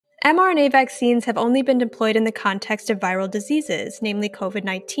mRNA vaccines have only been deployed in the context of viral diseases, namely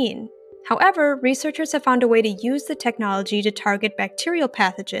COVID-19. However, researchers have found a way to use the technology to target bacterial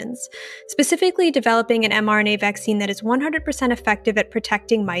pathogens, specifically developing an mRNA vaccine that is 100% effective at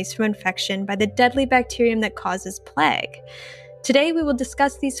protecting mice from infection by the deadly bacterium that causes plague. Today, we will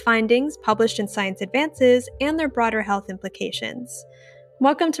discuss these findings published in Science Advances and their broader health implications.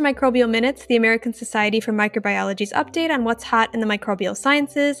 Welcome to Microbial Minutes, the American Society for Microbiology's update on what's hot in the microbial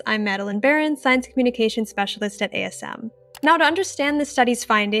sciences. I'm Madeline Barron, Science Communication Specialist at ASM. Now, to understand the study's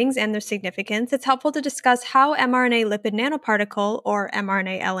findings and their significance, it's helpful to discuss how mRNA lipid nanoparticle, or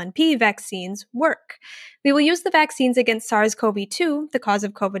mRNA LNP, vaccines work. We will use the vaccines against SARS-CoV-2, the cause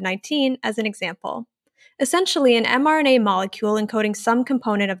of COVID-19, as an example. Essentially, an mRNA molecule encoding some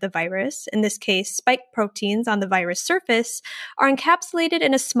component of the virus, in this case spike proteins on the virus surface, are encapsulated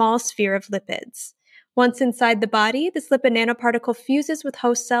in a small sphere of lipids. Once inside the body, this lipid nanoparticle fuses with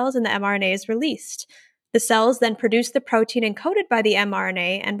host cells and the mRNA is released. The cells then produce the protein encoded by the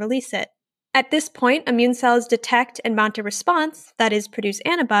mRNA and release it. At this point, immune cells detect and mount a response, that is, produce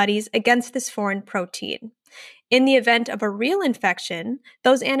antibodies, against this foreign protein. In the event of a real infection,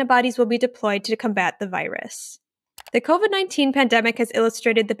 those antibodies will be deployed to combat the virus. The COVID-19 pandemic has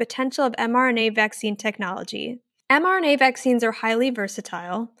illustrated the potential of mRNA vaccine technology. mRNA vaccines are highly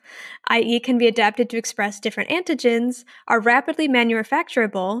versatile, i.e. can be adapted to express different antigens, are rapidly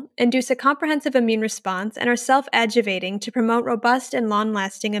manufacturable, induce a comprehensive immune response, and are self-adjuvating to promote robust and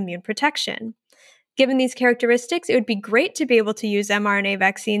long-lasting immune protection. Given these characteristics, it would be great to be able to use mRNA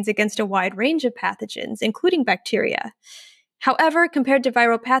vaccines against a wide range of pathogens, including bacteria. However, compared to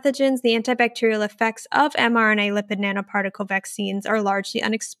viral pathogens, the antibacterial effects of mRNA lipid nanoparticle vaccines are largely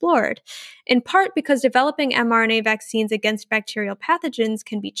unexplored, in part because developing mRNA vaccines against bacterial pathogens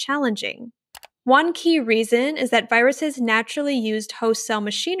can be challenging. One key reason is that viruses naturally used host cell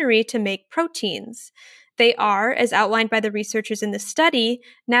machinery to make proteins. They are, as outlined by the researchers in the study,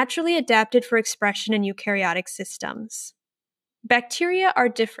 naturally adapted for expression in eukaryotic systems. Bacteria are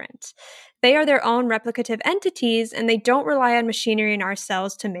different. They are their own replicative entities, and they don't rely on machinery in our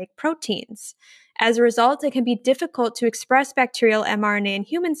cells to make proteins. As a result, it can be difficult to express bacterial mRNA in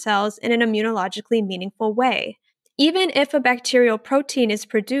human cells in an immunologically meaningful way. Even if a bacterial protein is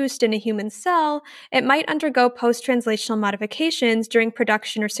produced in a human cell, it might undergo post-translational modifications during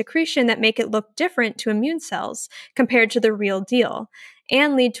production or secretion that make it look different to immune cells compared to the real deal,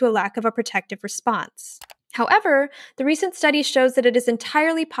 and lead to a lack of a protective response. However, the recent study shows that it is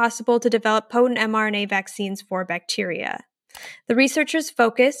entirely possible to develop potent mRNA vaccines for bacteria. The researchers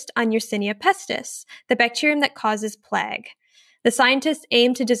focused on Yersinia pestis, the bacterium that causes plague. The scientists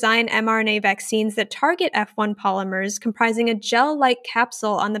aim to design mRNA vaccines that target F1 polymers comprising a gel-like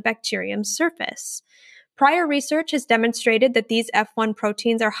capsule on the bacterium's surface. Prior research has demonstrated that these F1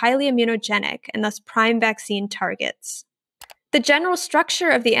 proteins are highly immunogenic and thus prime vaccine targets. The general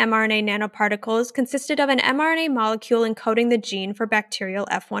structure of the mRNA nanoparticles consisted of an mRNA molecule encoding the gene for bacterial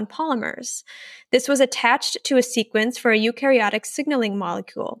F1 polymers. This was attached to a sequence for a eukaryotic signaling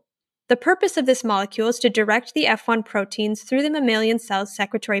molecule. The purpose of this molecule is to direct the F1 proteins through the mammalian cell's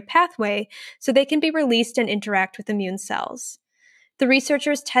secretory pathway so they can be released and interact with immune cells. The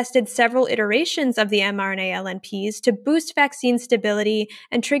researchers tested several iterations of the mRNA LNPs to boost vaccine stability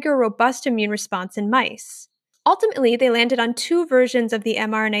and trigger a robust immune response in mice. Ultimately, they landed on two versions of the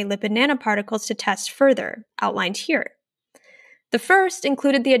mRNA lipid nanoparticles to test further, outlined here. The first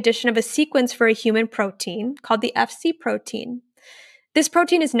included the addition of a sequence for a human protein called the Fc protein. This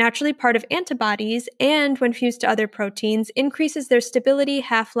protein is naturally part of antibodies and, when fused to other proteins, increases their stability,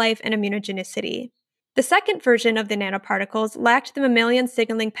 half-life, and immunogenicity. The second version of the nanoparticles lacked the mammalian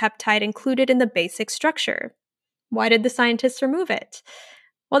signaling peptide included in the basic structure. Why did the scientists remove it?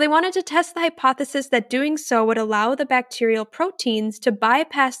 Well, they wanted to test the hypothesis that doing so would allow the bacterial proteins to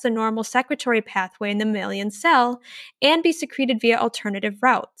bypass the normal secretory pathway in the mammalian cell and be secreted via alternative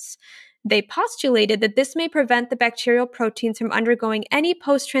routes. They postulated that this may prevent the bacterial proteins from undergoing any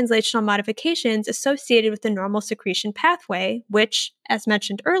post-translational modifications associated with the normal secretion pathway, which, as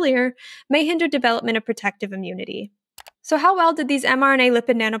mentioned earlier, may hinder development of protective immunity. So how well did these mRNA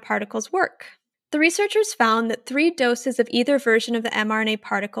lipid nanoparticles work? The researchers found that 3 doses of either version of the mRNA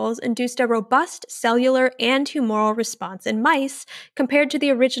particles induced a robust cellular and humoral response in mice compared to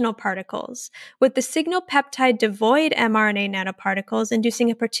the original particles, with the signal peptide devoid mRNA nanoparticles inducing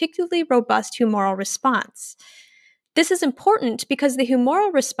a particularly robust humoral response. This is important because the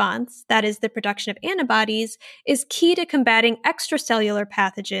humoral response, that is, the production of antibodies, is key to combating extracellular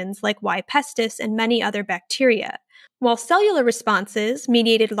pathogens like Y. pestis and many other bacteria. While cellular responses,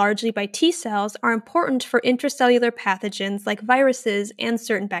 mediated largely by T cells, are important for intracellular pathogens like viruses and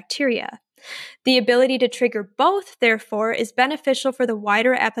certain bacteria. The ability to trigger both, therefore, is beneficial for the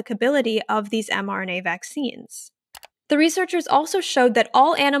wider applicability of these mRNA vaccines. The researchers also showed that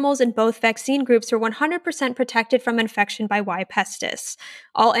all animals in both vaccine groups were 100% protected from infection by Y. pestis.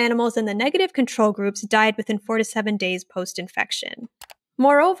 All animals in the negative control groups died within 4 to 7 days post-infection.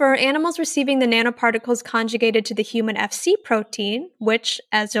 Moreover, animals receiving the nanoparticles conjugated to the human FC protein, which,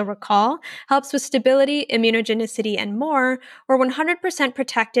 as you'll recall, helps with stability, immunogenicity, and more, were 100%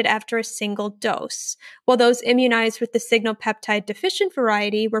 protected after a single dose, while those immunized with the signal peptide deficient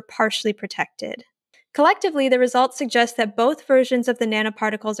variety were partially protected. Collectively, the results suggest that both versions of the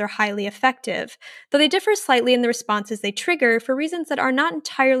nanoparticles are highly effective, though they differ slightly in the responses they trigger for reasons that are not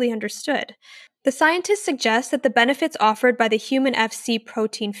entirely understood. The scientists suggest that the benefits offered by the human FC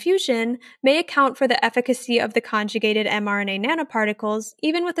protein fusion may account for the efficacy of the conjugated mRNA nanoparticles,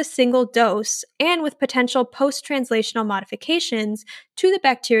 even with a single dose, and with potential post-translational modifications to the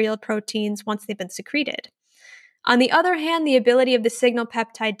bacterial proteins once they've been secreted. On the other hand, the ability of the signal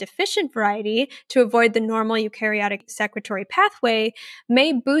peptide deficient variety to avoid the normal eukaryotic secretory pathway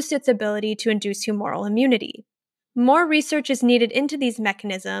may boost its ability to induce humoral immunity. More research is needed into these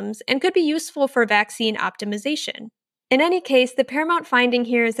mechanisms and could be useful for vaccine optimization. In any case, the paramount finding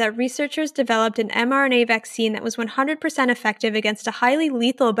here is that researchers developed an mRNA vaccine that was 100% effective against a highly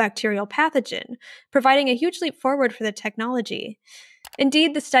lethal bacterial pathogen, providing a huge leap forward for the technology.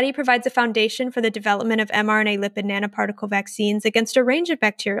 Indeed, the study provides a foundation for the development of mRNA lipid nanoparticle vaccines against a range of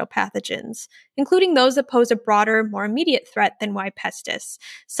bacterial pathogens, including those that pose a broader, more immediate threat than Y. pestis,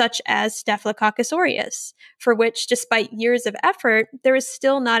 such as Staphylococcus aureus, for which, despite years of effort, there is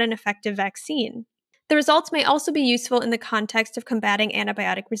still not an effective vaccine. The results may also be useful in the context of combating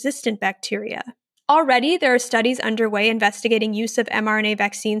antibiotic-resistant bacteria. Already, there are studies underway investigating use of mRNA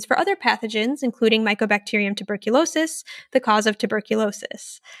vaccines for other pathogens, including Mycobacterium tuberculosis, the cause of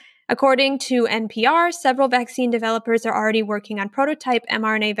tuberculosis. According to NPR, several vaccine developers are already working on prototype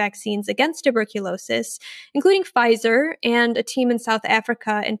mRNA vaccines against tuberculosis, including Pfizer and a team in South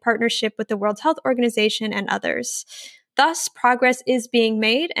Africa in partnership with the World Health Organization and others. Thus, progress is being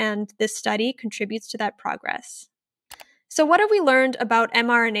made, and this study contributes to that progress. So what have we learned about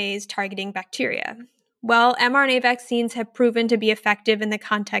mRNAs targeting bacteria? Well, mRNA vaccines have proven to be effective in the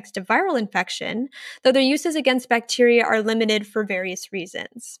context of viral infection, though their uses against bacteria are limited for various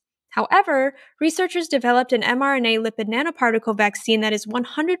reasons. However, researchers developed an mRNA lipid nanoparticle vaccine that is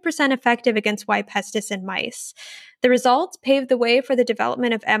 100% effective against Y. pestis in mice. The results paved the way for the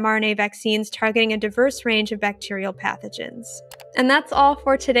development of mRNA vaccines targeting a diverse range of bacterial pathogens. And that's all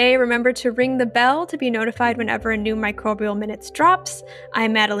for today. Remember to ring the bell to be notified whenever a new Microbial Minutes drops.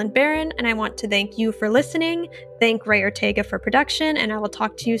 I'm Madeline Barron, and I want to thank you for listening, thank Ray Ortega for production, and I will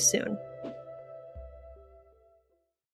talk to you soon.